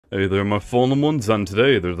Hey there my fallen ones, and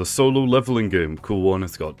today they're the solo leveling game. Cool one,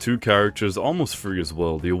 it's got 2 characters, almost free as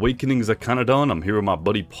well. The Awakenings of Canadon, I'm here with my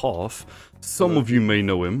buddy Poff. Some of you may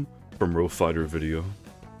know him from Row Fighter video.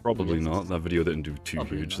 Probably not, that video didn't do too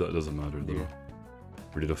huge, that doesn't matter though.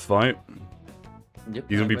 Ready to fight? Yep,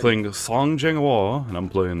 He's gonna be playing Song Jianghua, and I'm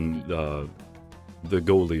playing the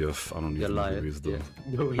Goliath. I don't even know who he is though.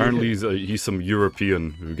 Yeah. Apparently he's some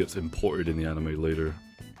European who gets imported in the anime later.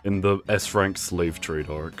 In the S-rank slave trade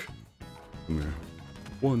arc. Come here.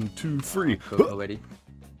 1, 2, 3. Go already.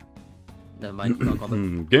 Never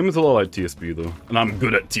mind. Game is a lot like TSB though, and I'm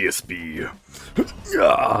good at TSB.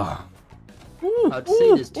 Yeah. I'd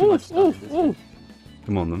say there's too much stuff in this game.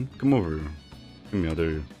 Come on then, come over here. Give me out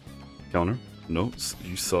there. Counter? No,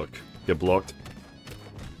 you suck. Get blocked.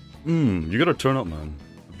 You gotta turn up, man.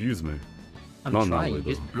 Abuse me. I'm Not trying. way, You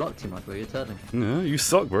just block too much, bro. You're turning. Yeah, you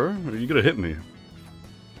suck, bro. You gotta hit me.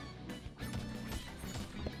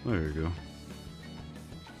 There you go.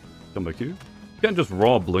 Come back here. You can't just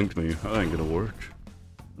raw blink me. That ain't gonna work.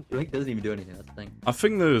 Blink doesn't even do anything, that's the thing. I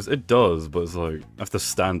think it does, but it's like, I have to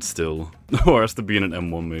stand still. Or it has to be in an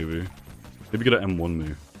M1 maybe. Maybe get an M1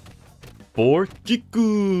 me. 4,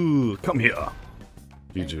 Kiku! Come here!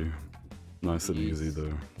 GG. Nice and easy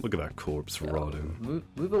there. Look at that corpse rotting.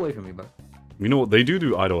 Move away from me, bro. You know what, they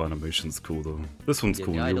do idle animations cool though. This one's Yeah,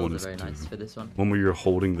 cool, the your one idols is are very too. nice for this one. One where you're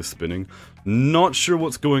holding the spinning. Not sure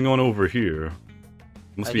what's going on over here.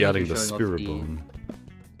 Must be adding the spirit bomb.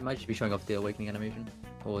 It might just be showing off the awakening animation.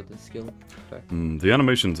 Or the skill. Sorry. The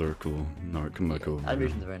animations are cool. Alright, come back over.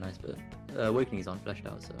 Animations are very nice, but awakening is on fleshed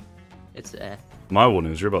out, so it's My one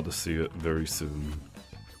is, you're about to see it very soon.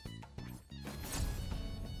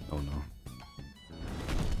 Oh no.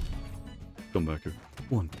 Come back here.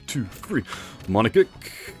 1, 2, 3. Monica,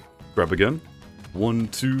 grab again. 1,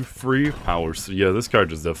 2, 3. Powers. Yeah, this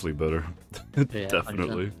card is definitely better. Yeah,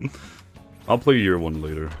 Definitely. I'll play year 1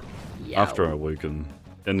 later. yeah. After I awaken.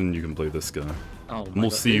 And then you can play this guy. Oh And we'll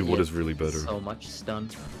God, see yeah, what is really better. So much stun.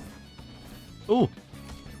 Oh!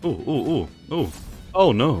 Oh, oh, oh, oh.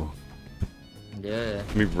 Oh no. Yeah.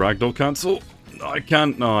 Can we ragdoll cancel? No, I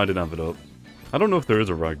can't. No, I didn't have it up. I don't know if there is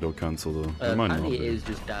a ragdoll cancel though. There might not Apparently it be. is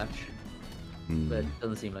just dash. But it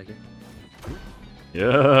doesn't seem like it.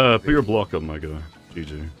 Yeah, put your block up, my guy.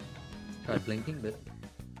 GG. Tried blinking, but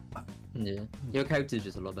yeah, your character is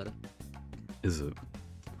just a lot better. Is it?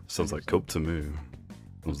 Sounds like cope to me.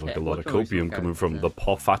 Sounds like Yeah, a lot what of choice copium of coming from character? the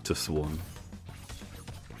Poffatus one.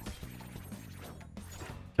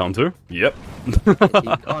 Counter? Yep. You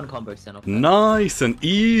can't combo stand off. Nice and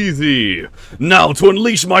easy. Now to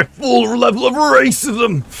unleash my full level of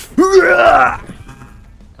racism.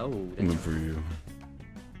 Oh, Coming for you.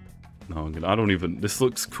 No, I don't even. This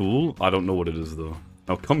looks cool. I don't know what it is though.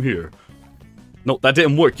 Now come here. No, that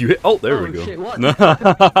didn't work. You hit. Oh, there we go. Shit, what?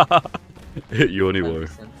 Hit you That anyway.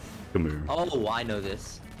 makes sense. Come here. Oh, I know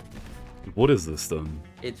this. What is this then?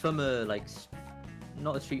 It's from a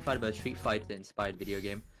not a Street Fighter, but a Street Fighter inspired video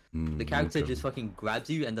game. The character okay. just fucking grabs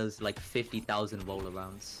you and does like 50,000 roll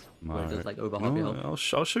arounds. Where it does Alright. like over half your No,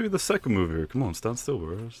 health. I'll show you the second move here. Come on, stand still,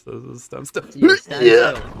 bro. Stand still. Yeah, stand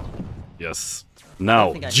still. Yes.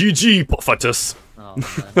 Now, think I- GG, Poffatus. Oh, man.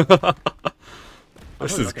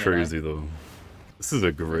 This I'm is not gonna crazy though. This is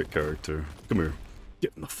a great character. Come here.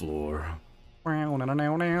 Get on the floor.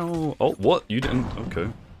 Oh, what? You didn't?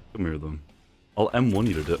 Okay. Come here then. I'll M1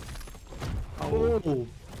 you to dip. Oh,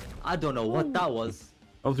 I don't know what that was.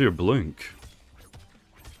 That was your blink.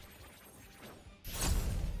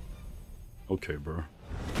 Okay, bro.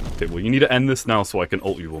 Okay, well, you need to end this now so I can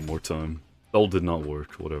ult you one more time. Ult did not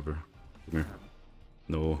work. Whatever. Come here.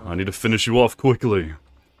 No, I need to finish you off quickly.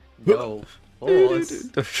 Yo,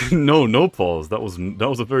 pause. No pause. That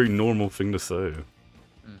was a very normal thing to say.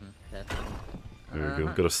 Definitely. There we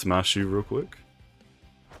go. Gotta smash you real quick.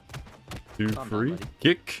 2, Calm down, 3. buddy.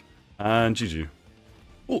 Kick. And GG.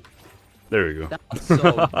 Oh, there we go. That's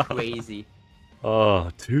so crazy. Ah,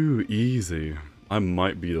 too easy. I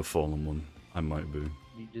might be the fallen one. I might be.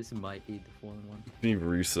 You just might be the fallen one. Need to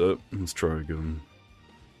reset. Let's try again.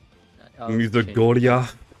 I'll Use the change-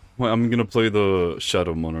 Goliath. Wait, I'm gonna play the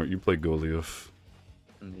Shadow Monarch. You play Goliath.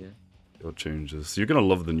 Yeah. I'll change this. You're gonna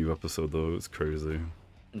love the new episode though. It's crazy.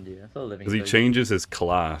 Yeah, it's all living. Because he code. changes his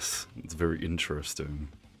class. It's very interesting.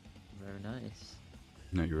 Very nice.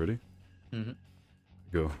 Now you ready? Mhm.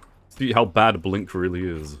 Go. See how bad Blink really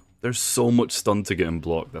is. There's so much stun to get him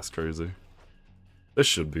blocked. That's crazy. This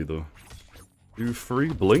should be though. Do 3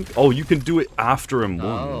 Blink. Oh, you can do it after him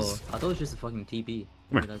Oh, once. I thought it was just a fucking TP.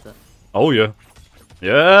 Come here. Realize that. Oh yeah.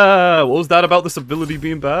 Yeah. What was that about this ability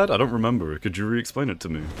being bad? I don't remember. Could you re-explain it to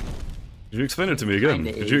me? Could you explain it to me again?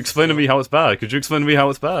 Kinda Could you is, explain to me how it's bad? Could you explain to me how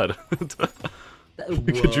it's bad? Could you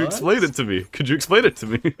What? explain it to me? Could you explain it to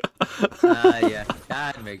me? Yeah,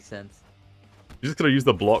 that makes sense. You're just gonna use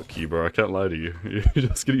the block key, bro. I can't lie to you. You're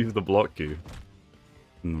just gonna use the block key.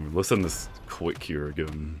 Listen this quick here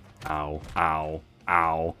again. Ow, ow,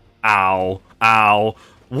 ow, ow, ow.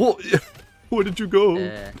 What? Where did you go?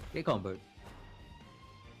 Get comboed.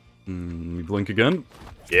 You blink again?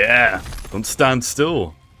 Yeah! Don't stand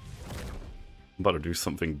still. I'm about to do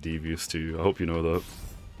something devious to you. I hope you know that.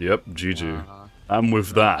 Yep, GG. I'm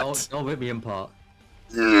with that. Don't rip me in part.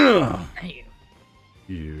 Yeah. Damn.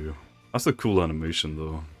 You. That's a cool animation,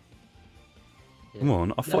 though. Yeah. Come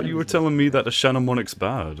on, I thought you were Animation's telling me that the Shadowmonic's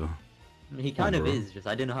bad. He kind of bro. is, just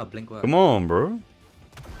I didn't know how Blink works. Come on, bro.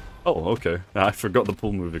 Oh, okay. I forgot the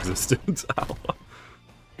pull move existed. Ow.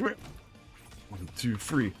 1, 2,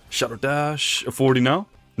 3. Shadow dash. 40 now.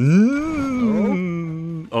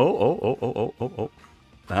 Oh.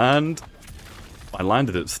 And I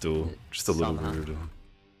landed it still. Just a little Somehow. weird.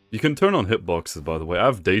 You can turn on hitboxes, by the way. I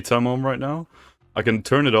have daytime on right now. I can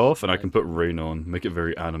turn it off and I can put rain on. Make it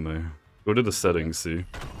very anime. Go to the settings, see?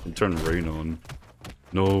 And turn rain on.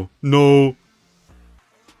 No. No!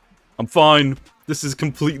 I'm fine. This is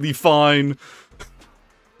completely fine.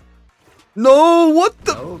 No! What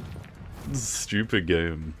the? Oh, Stupid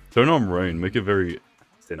game. Turn on rain. Make it very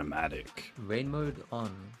cinematic. rain mode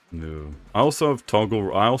on. No. I also have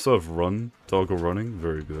toggle. I also have run. Toggle running.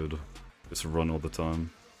 Very good. Just run all the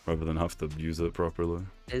time. Rather than have to use it properly.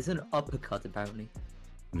 There's an uppercut apparently.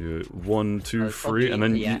 Yeah. 1, 2, 3. Probably, And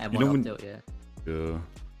then yeah, you know M1 when. up tilt, yeah. Yeah.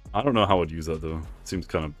 I don't know how I'd use that though. Seems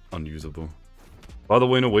kind of unusable. By the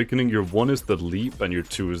way, in Awakening, your 1 is the leap and your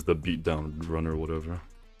 2 is the beatdown run or whatever.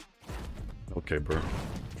 Okay, bro.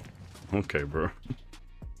 Okay, bro.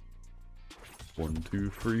 1, 2,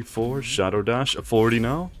 3, 4. Shadow dash. 40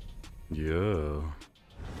 now. Yeah.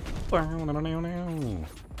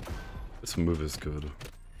 This move is good.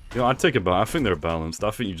 You know, I'd take it back. I think they're balanced.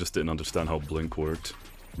 I think you just didn't understand how Blink worked.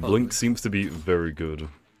 Blink seems to be very good.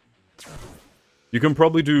 You can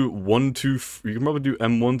probably do 1, 2. You can probably do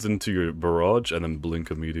M1s into your barrage and then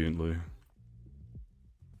blink immediately.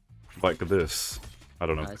 Like this. I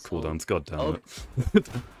don't know Nice. cooldowns. God damn Oh. it.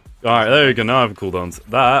 Alright, there you go. Now I have cooldowns.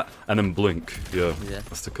 That and then blink. Yeah, Yeah.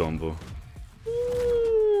 that's the combo.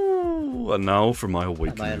 Ooh, and now for my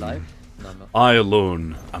awakening. Am I alive? No, I'm not. I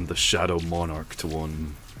alone am the Shadow Monarch to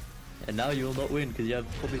one. And now you will not win because you have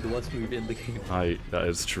probably the worst move in the game. That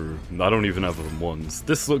is true. I don't even have them ones.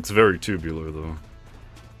 This looks very tubular though.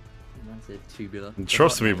 That's a tubular. And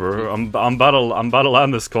trust me, bro. I'm about to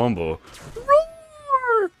land this combo.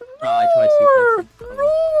 Roar! I tried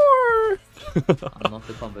Roar! I'm not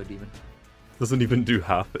the combo demon. Doesn't even do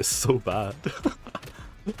half. It's so bad.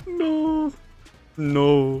 No.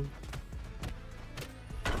 No.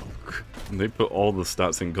 And they put all the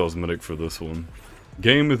stats in cosmetic for this one.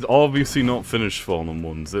 Game is obviously not finished Fallen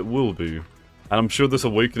Ones. It will be. And I'm sure this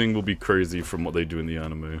Awakening will be crazy from what they do in the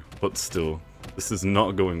anime. But still, this is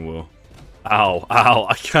not going well. Ow, ow,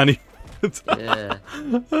 I can't even... Yeah.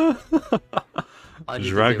 I need to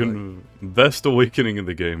Dragon, best Awakening in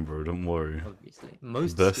the game, bro, don't worry. zero, obviously.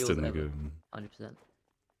 Most Best skills in the ever. game. 100%.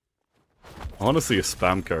 Honestly, a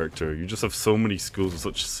spam character. You just have so many skills with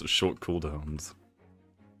such short cooldowns.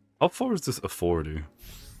 How far is this a 40?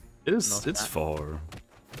 It's Not that. far.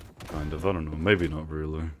 Kind of, I don't know. Maybe not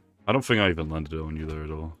really. I don't think I even landed it on you there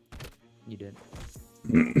at all. You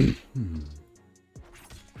did.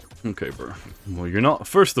 Okay, bro. Well, you're not...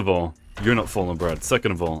 First of all, you're not Fallen Brad.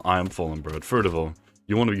 Second of all, I am Fallen Brad. Third of all,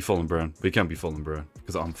 you want to be Fallen Brad, but you can't be Fallen Brad,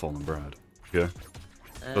 because I'm Fallen Brad. Okay?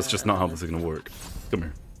 That's just not how this is gonna work. Come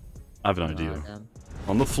here. I have an idea. Damn.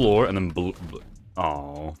 On the floor, and then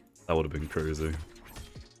oh, that would have been crazy.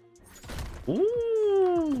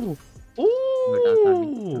 Ooh!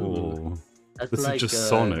 Ooh! That's This like, is just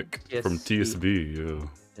Sonic from PSP. TSB,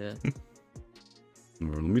 yeah. Yeah.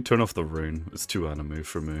 Let me turn off the rain. It's too anime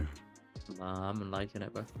for me. Nah, I'm liking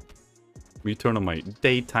it, bro. Let me turn on my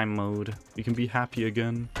daytime mode. You can be happy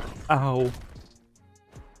again. Ow!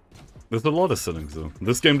 There's a lot of settings though.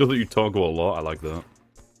 This game does let you toggle a lot. I like that.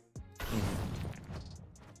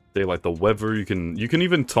 They like the weather. You can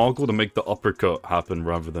even toggle to make the uppercut happen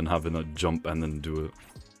rather than having that jump and then do it,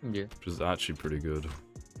 Yeah. which is actually pretty good.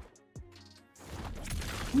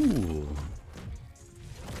 Ooh.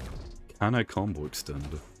 Can I combo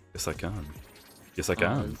extend? Yes, I can. Yes, I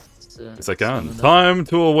can. Yes, I can. Time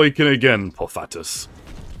to awaken again, Porphatus.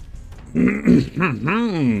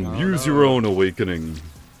 Use your own awakening.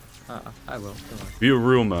 I will. Don't worry. Be a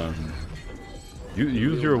real man.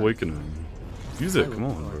 Use your awakening. Use it. Come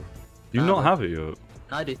on, bro. You not have it yet.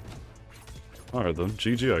 I do. Alright then,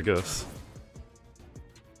 GG I guess.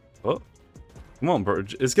 Oh. Come on, bro.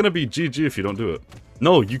 It's gonna be GG if you don't do it.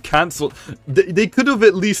 No, you cancel. They could have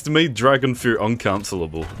at least made Dragon Fear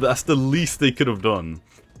uncancelable. That's the least they could have done.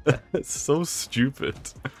 It's so stupid.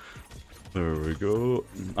 There we go.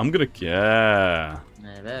 I'm gonna. Yeah.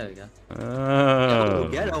 There we go. Oh,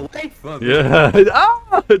 get away from me. Yeah.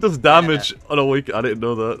 Ah! It does damage on Awake. I didn't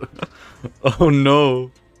know that. Oh no.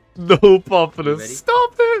 No, Populus.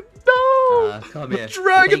 Stop it. No. Come here.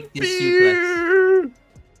 Dragon Take this Fear.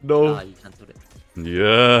 No. You cancelled it.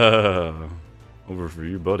 Yeah. Over for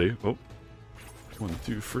you, buddy. Oh. 1,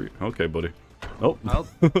 2, 3. Okay, buddy. Oh. Oh,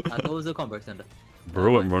 I thought it was a combo extender.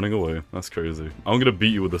 Bro, I'm running away. That's crazy. I'm gonna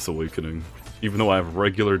beat you with this Awakening. Even though I have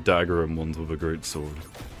regular dagger M1s with a great sword.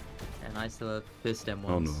 And I still have fist M1s.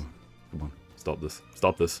 Oh no. Come on. Stop this.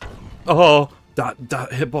 Stop this. Oh! That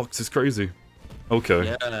hitbox is crazy.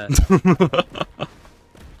 Okay. Yeah.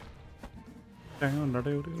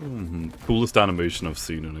 Coolest animation I've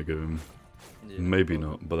seen in a game. Yeah, Maybe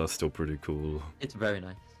cool. not, but that's still pretty cool. It's very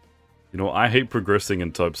nice. You know, I hate progressing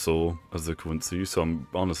in Type Soul as the Quincy, so I'm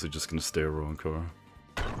honestly just gonna stay around car.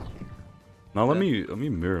 Now let me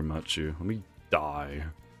mirror match you. Let me die.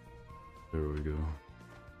 There we go.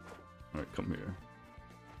 Alright, come here.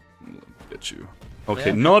 Let me get you. Okay,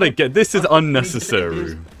 Yeah. not again. This is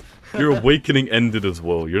unnecessary. Your awakening ended as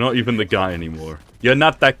well. You're not even the guy anymore. You're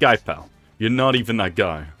not that guy, pal. You're not even that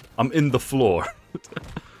guy. I'm in the floor.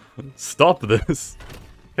 Stop this.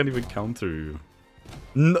 Can't even counter you.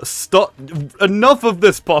 Stop. Enough of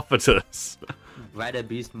this, Populus. Rider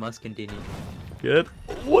Beast must continue. Get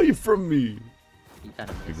away from me. He kind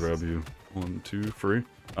of Let me missed. grab you. 1, 2, 3.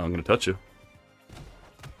 I'm gonna touch you.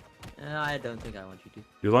 I don't think I want you to.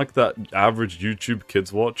 You're like that average YouTube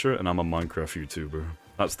kids watcher, and I'm a Minecraft YouTuber.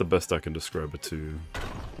 That's the best I can describe it to.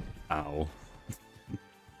 Ow.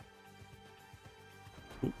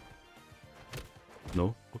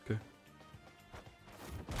 No? Okay.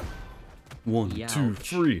 1, 2, Youch.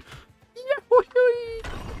 3.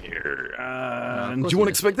 And do you want to course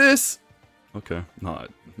expect this? Okay, not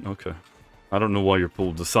okay. I don't know why your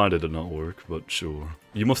pool decided to not work, but sure.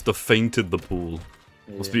 You must have fainted the pool.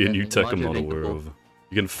 Must be a new tech I'm not aware of.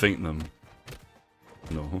 You can feint them.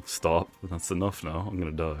 No, stop. That's enough now. I'm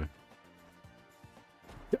gonna die.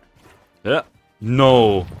 Yeah.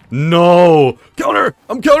 No. No! Counter!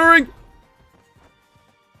 I'm countering!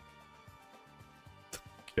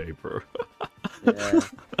 Okay, bro. Yeah.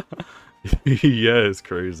 Yeah, it's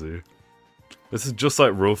crazy. This is just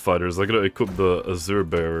like Row Fighters. I gotta equip the Azure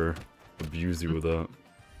Bearer. Abuse you with that.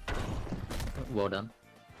 Well done.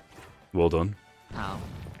 Well done. Ow.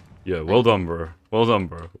 Yeah, well done, bro. Well done,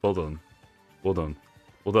 bro. Well done. Well done.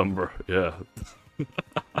 Well done, bro. Yeah.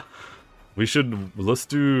 Let's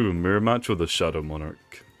do mirror match with the Shadow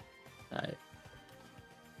Monarch. Alright.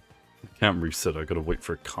 Can't reset, I gotta wait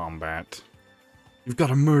for combat. You've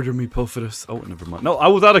gotta murder me, Populus. Oh, never mind. No, I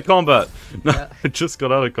was out of combat! No, Yeah. I just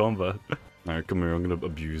got out of combat. Alright, come here, I'm gonna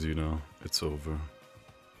abuse you now. It's over.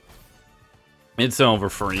 It's over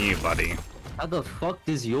for you, buddy. How the fuck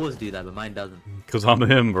does yours do that, but mine doesn't? Cause I'm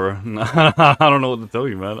him, bro. I don't know what to tell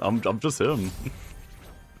you, man. I'm just him.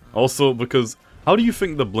 Also, because how do you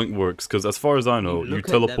think the blink works? Because as far as I know, you Look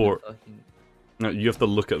at them and teleport. fucking- No, you have to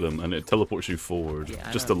look at them, and it teleports you forward. Yeah,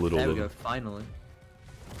 I Just know. a little There we bit. go, finally.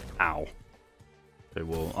 Ow. Okay,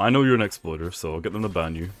 well, I know you're an exploiter, so I'll get them to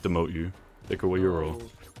ban you, demote you, take away your role. Oh,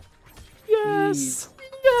 Yes!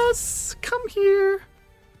 Yes! Come here!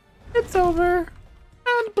 It's over!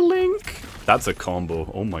 And blink! That's a combo.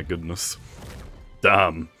 Oh my goodness.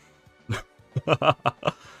 Damn.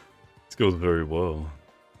 This goes very well.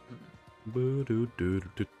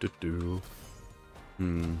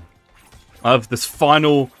 I have this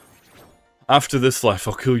final... After this life,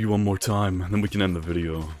 I'll kill you one more time, and then we can end the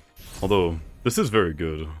video. Although, this is very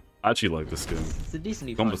good. I actually like this game. It's a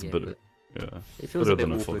decently fun Almost game, better. but Yeah. it feels Better a bit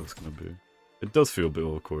than I thought it awkward. was gonna be. It does feel a bit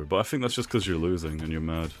awkward, but I think that's just because you're losing and you're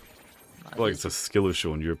mad. I feel like it's a skill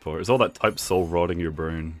issue on your part. It's all that type soul rotting your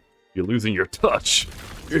brain. You're losing your touch.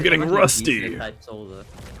 You're getting I'm actually decent rusty. at Type Soul, though.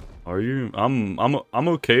 Are you? I'm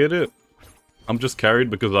okay at it. I'm just carried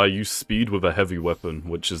because I use speed with a heavy weapon,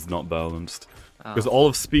 which is not balanced. Because all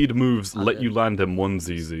of speed moves let Okay. you land in one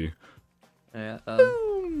ZZ. Yeah,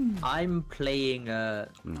 I'm playing Nom,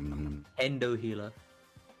 nom, nom. Endo Healer.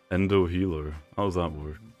 Endo healer. How does that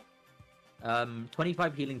work?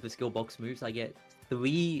 25 healing for skill box moves. I get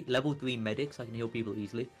 3 level 3 medics. I can heal people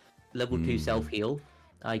easily. Level 2 self heal.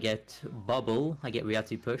 I get bubble. I get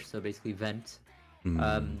Riatsu push, so basically vent.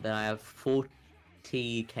 Then I have 40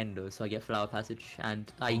 kendo, so I get flower passage,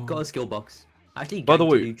 and I got a skill box. Actually, By the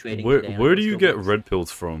going to way, do trading where today on where do you Skill get Box. red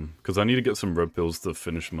pills from? Because I need to get some red pills to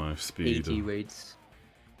finish my speed. 80 raids.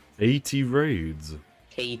 80 raids.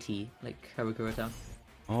 KT, like Harukurata.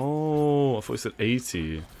 Oh, I thought you said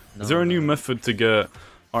 80. No, Is there a new no. method to get...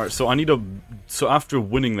 Alright, so I need a... So after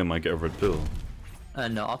winning them, I get a red pill.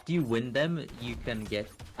 No, after you win them, you can get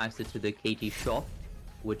access to the KT shop,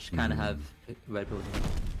 which kind of have red pills in it.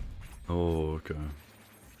 Oh, okay.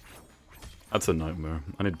 That's a nightmare.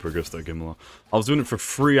 I need to progress that game a lot. I was doing it for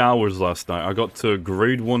 3 hours last night. I got to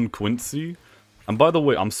grade 1 Quincy. And by the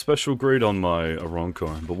way, I'm special grade on my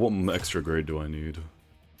Arankar, but what extra grade do I need?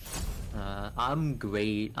 I'm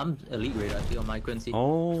elite grade actually on my Quincy.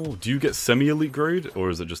 Oh, do you get semi-elite grade, or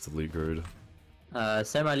is it just elite grade?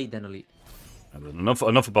 Semi-elite then elite. And then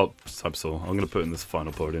enough about Sapsol. I'm gonna put in this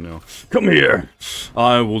final party now. Come here!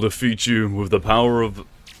 I will defeat you with the power of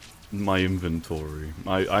my inventory.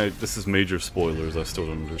 This is major spoilers, I still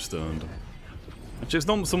don't understand. Actually, it's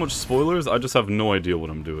not so much spoilers, I just have no idea what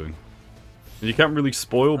I'm doing. And you can't really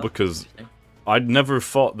spoil because I'd never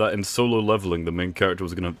thought that in solo leveling the main character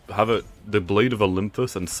was gonna have the Blade of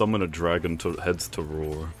Olympus and summon a dragon to heads to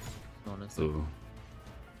roar. Honestly. So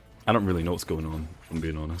I don't really know what's going on, if I'm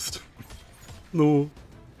being honest. No.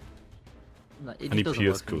 No, it I need doesn't PS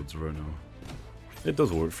work for me. codes right now. It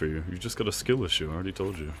does work for you. You just got a skill issue, I already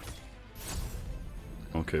told you.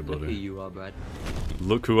 Okay, Look who buddy. you are, Brad.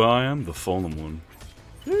 Look who I am, the fallen one.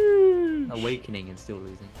 Awakening and still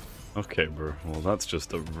losing. Okay, bro. Well, that's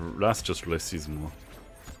just racism.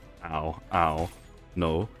 Ow, ow.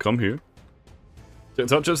 No, come here. Check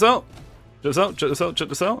this out, check this out! Check this out, check this out, check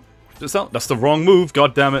this out! Check this out! That's the wrong move,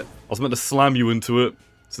 god damn it! I was meant to slam you into it.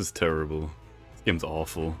 This is terrible. This game's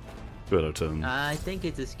awful. 2 out of 10. I think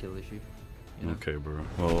it's a skill issue. You know? Okay, bro.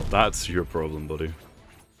 Well, that's your problem, buddy.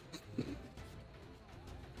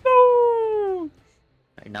 No!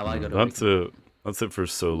 Right, now I gotta That's awaken. it. That's it for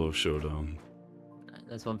solo showdown.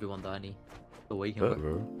 That's 1v1 Danny. Awaken. Yeah,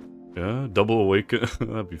 bro. bro. Yeah, double awaken.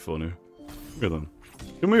 That'd be funny. Come here then.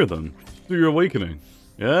 Come here then. Do your awakening.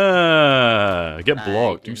 Yeah. Get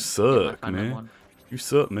blocked. You suck, man. You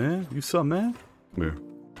suck, man. You suck, man. Come here.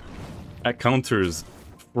 That counters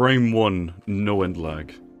frame 1, no end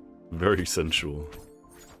lag. Very sensual.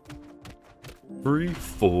 3,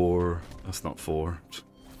 4. That's not 4.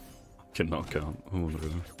 Cannot count. Oh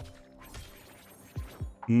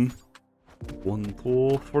no. 1,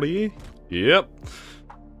 2, 3. Yep.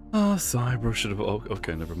 Cyber should have. Oh,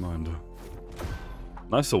 okay, never mind.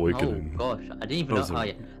 Nice awakening. Oh gosh, I didn't even know. Oh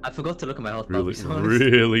yeah, I forgot to look at my health bar. Really, to be honest.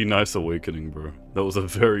 really nice awakening, bro. That was a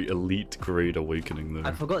very elite grade awakening there.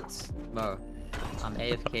 I forgot, bro. I'm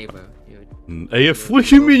AFK, bro. AF? What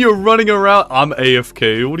do you mean you're running around? I'm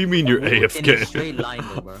AFK. What do you mean you're In a AFK? straight line,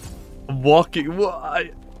 though, bro. Walking. What?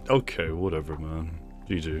 Okay, whatever, man.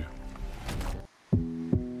 GG.